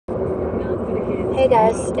Hey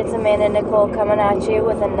guys, it's Amanda Nicole coming at you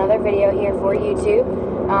with another video here for YouTube.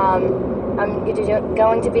 I'm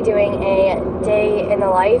going to be doing a day in the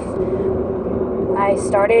life. I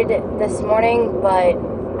started this morning, but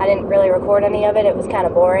I didn't really record any of it. It was kind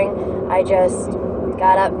of boring. I just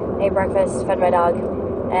got up, ate breakfast, fed my dog,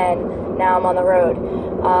 and now I'm on the road.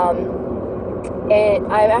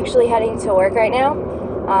 I'm actually heading to work right now.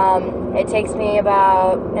 It takes me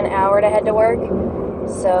about an hour to head to work,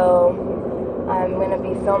 so I'm going to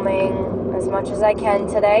be filming as much as I can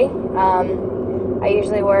today. I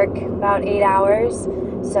usually work about 8 hours,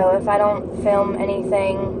 so if I don't film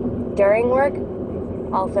anything during work,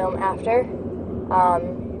 I'll film after,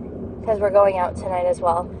 because we're going out tonight as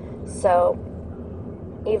well. So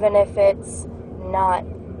even if it's not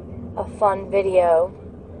a fun video,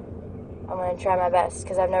 I'm going to try my best,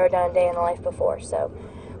 because I've never done a day in the life before, so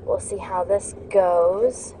we'll see how this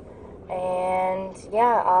goes. And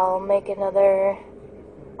yeah, I'll make another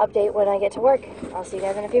update when I get to work. I'll see you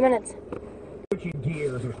guys in a few minutes.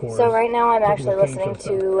 So right now I'm actually listening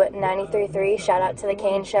to 93.3, shout out to the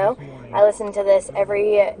Kane Show. I listen to this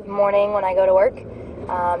every morning when I go to work.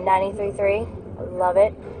 93.3, love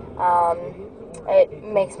it. It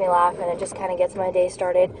makes me laugh and it just kind of gets my day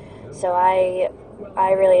started. So I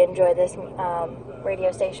really enjoy this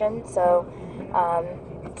radio station. So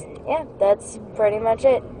yeah, that's pretty much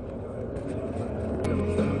it.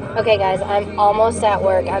 Okay guys, I'm almost at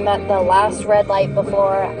work. I'm at the last red light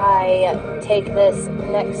before I take this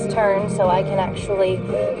next turn so I can actually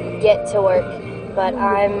get to work. But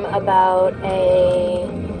I'm about a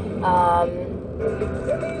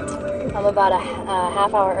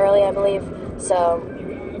half hour early, I believe. So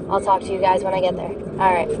I'll talk to you guys when I get there.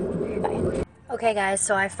 Alright, bye. Okay guys,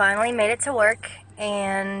 so I finally made it to work,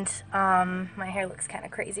 and my hair looks kind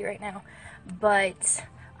of crazy right now, but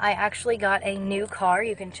I actually got a new car.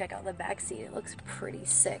 You can check out the back seat. It looks pretty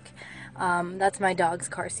sick. That's my dog's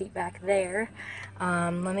car seat back there.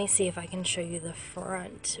 Let me see if I can show you the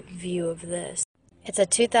front view of this. It's a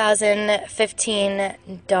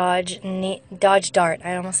 2015 Dodge Dart.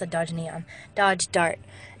 I almost said Dodge Neon. Dodge Dart.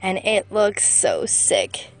 And it looks so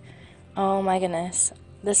sick. Oh my goodness.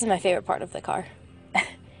 This is my favorite part of the car.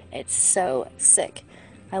 It's so sick.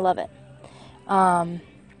 I love it.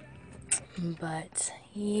 But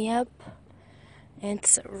yep,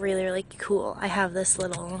 it's really, really cool. I have this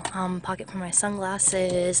little pocket for my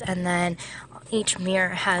sunglasses, and then each mirror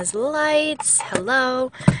has lights,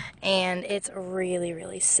 hello, and it's really,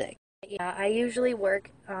 really sick. Yeah, I usually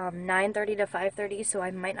work 9:30 to 5:30, so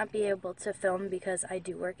I might not be able to film because I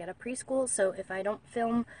do work at a preschool, so if I don't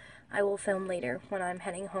film, I will film later when I'm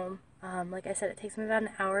heading home. Like I said, it takes me about an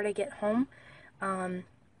hour to get home,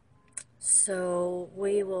 so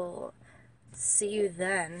we will see you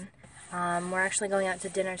then. We're actually going out to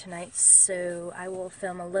dinner tonight, so I will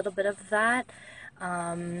film a little bit of that.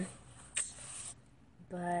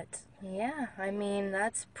 But yeah, I mean,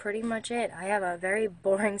 that's pretty much it. I have a very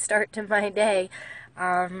boring start to my day.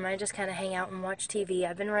 I just kind of hang out and watch TV.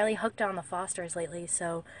 I've been really hooked on The Fosters lately,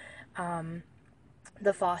 so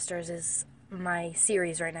The Fosters is my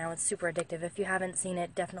series right now. It's super addictive. If you haven't seen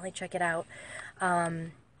it, definitely check it out.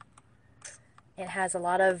 It has a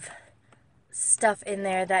lot of stuff in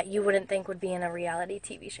there that you wouldn't think would be in a reality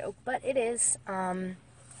TV show, but it is,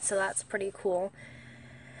 so that's pretty cool.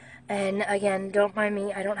 And again, don't mind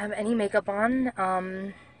me, I don't have any makeup on,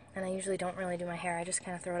 and I usually don't really do my hair. I just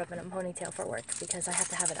kind of throw it up in a ponytail for work because I have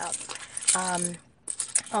to have it up.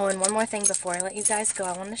 Oh, and one more thing before I let you guys go,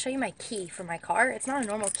 I wanted to show you my key for my car. It's not a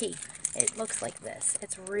normal key. It looks like this.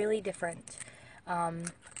 It's really different.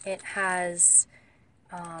 It has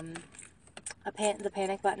the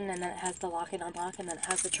panic button, and then it has the lock and unlock, and then it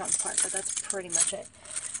has the trunk part, but that's pretty much it.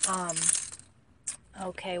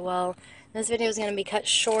 Okay, well, this video is going to be cut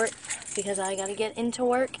short because I got to get into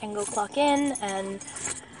work and go clock in and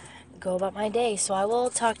go about my day, so I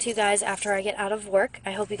will talk to you guys after I get out of work.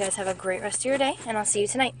 I hope you guys have a great rest of your day, and I'll see you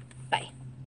tonight. Bye.